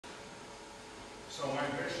So my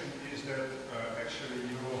question is that actually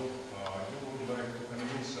you would like to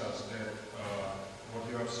convince us that what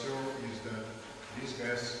you observe is that this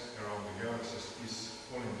gas around the galaxies is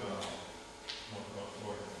falling down, not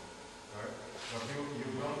going, right? But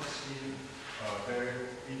you don't see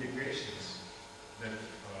direct indications that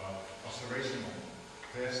observational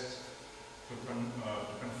tests to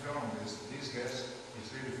confirm this gas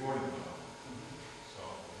is really falling down. So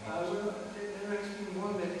well, there has been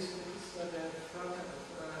one that is the front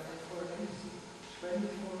for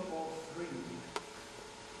M2403.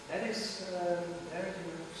 That is, there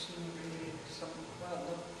you have seen really some, well,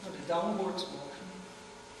 not a downwards motion,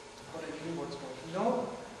 but an inwards motion.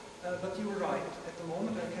 No, but you were right. At the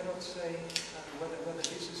moment, I cannot say whether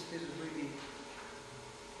this is really.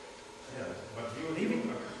 Yeah, but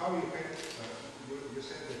how you can? You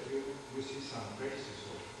said that you see some traces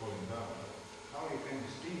of falling down. How you can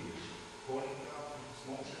distinguish falling down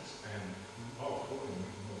motions and falling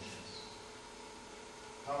motions?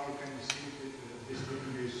 How you can distinguish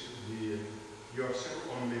you observe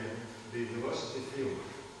only the velocity field,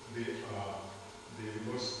 the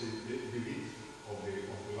velocity, the width of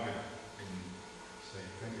the line in say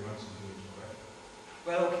 21 centimeters, right?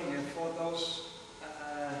 Well, okay, and for those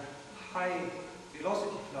high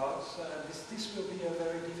velocity clouds, this will be a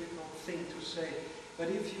very difficult thing to say. But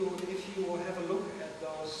if you have a look at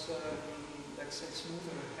those, let's say,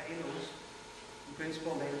 smoother halos, in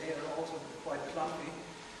principle they are also quite clumpy.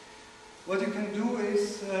 What you can do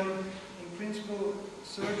is, in principle,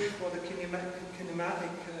 search for the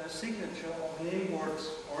kinematic signature of an inwards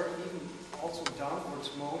or even also downwards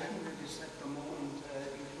motion, that is at the moment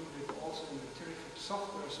included also in the terrific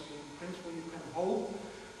software. So in principle you can hope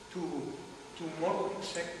to model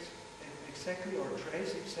exactly or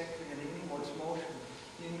trace exactly an inwards motion.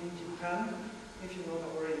 You can, if you know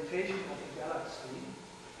the orientation of the galaxy,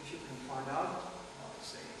 if you can find out,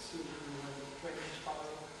 say,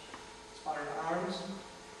 spiral arms,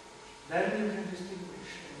 then you can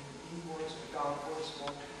distinguish an inwards or downwards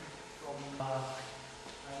motion from.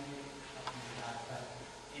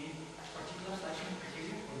 Any particular selection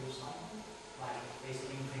criteria for your sample, like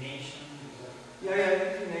basic inclination?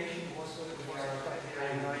 Yeah, inclination was sort of the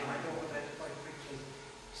criteria. I know that quite quickly.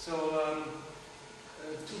 So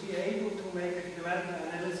to be able to make a kinematic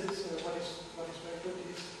analysis, what is very good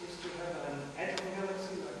is to have an atom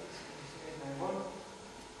galaxy like this 891,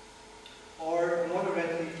 or a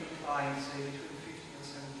moderately inclined, say between 50 and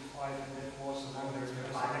 75, and that was another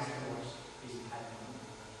bias towards this type of.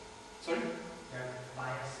 Sorry? They're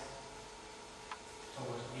biased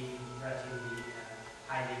towards being relatively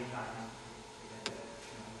highly inclined.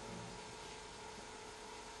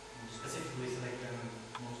 Specifically select them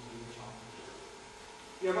mostly which one?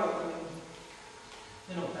 Yeah, well, I mean,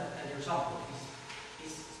 no, that your sample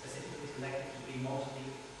is specifically selected to be mostly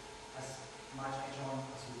as much H1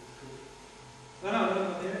 as you could.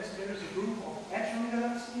 No. There is a group of atom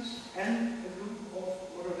galaxies and a group of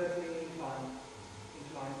moderately inclined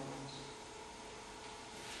ones.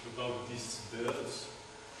 About these belts,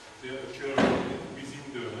 they occur within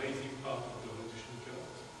the rising part of the rotation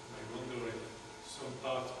curve. I wonder if some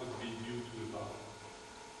part could be due to the bar,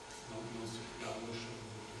 non-circular motion.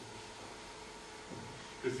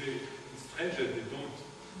 Because it's strange that they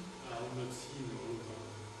are not seen all over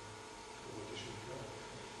the rotation curve.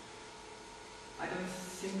 I don't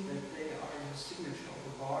think that they are in the signature of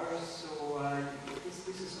the bars, so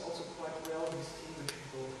this is also quite well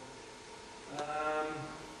distinguishable.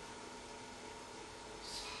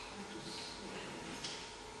 It's hard to see.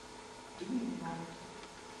 Do not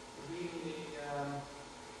really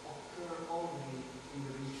occur only in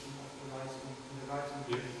the region of the rising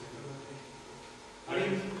Yes. rotation. I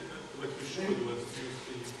mean, what you showed was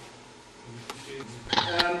mostly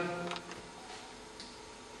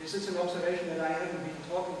this is an observation that I haven't been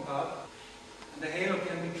talking about. And the halo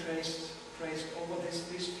can be traced over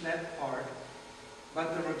this flat part,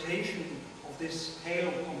 but the rotation of this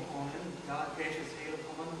halo component, gaseous halo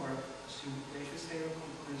component, or assumed gaseous halo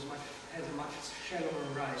component, has a much shallower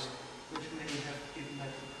rise, which may have given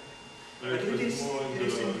that impression. But it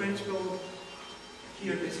is in principle,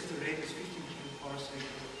 here this is the rate is 15 kPa.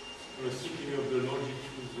 I was thinking of the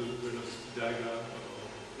longitude, the velocity diagram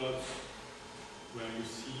plots, where you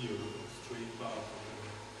see a straight path of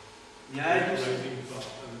the rising path,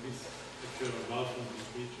 and this occurs about in this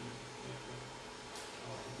region.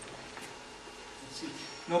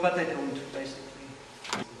 No, but they don't, basically.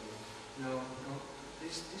 No.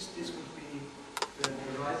 This would be the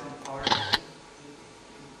rising part.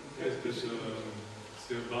 Yes, but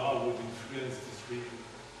the bar would influence this region.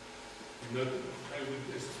 Not, I would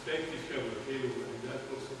expect if you have a halo like that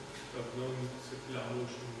also to have non-circular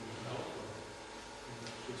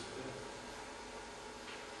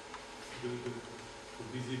the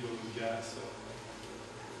visible gas on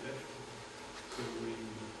the left. So we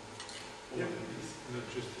all of this, not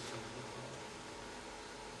just the central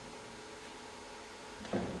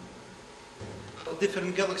part. Well,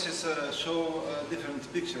 different galaxies show a different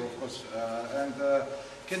picture, of course.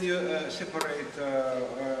 Can you separate,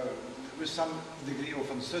 with some degree of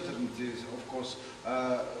uncertainty, of course,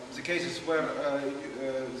 the cases where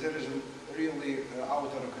there is a really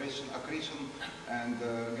outer accretion and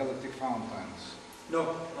galactic fountains?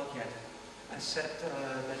 No, not yet. I said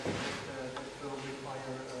that it will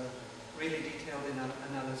require really detailed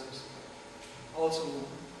analysis. Also,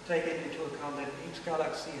 taking into account that each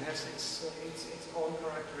galaxy has its own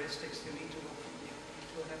characteristics, you need to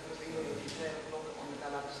have a really detailed look on the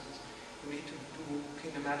galaxies. You need to do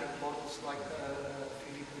kinematic models like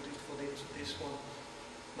Philippe did for this one.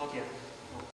 Not yet.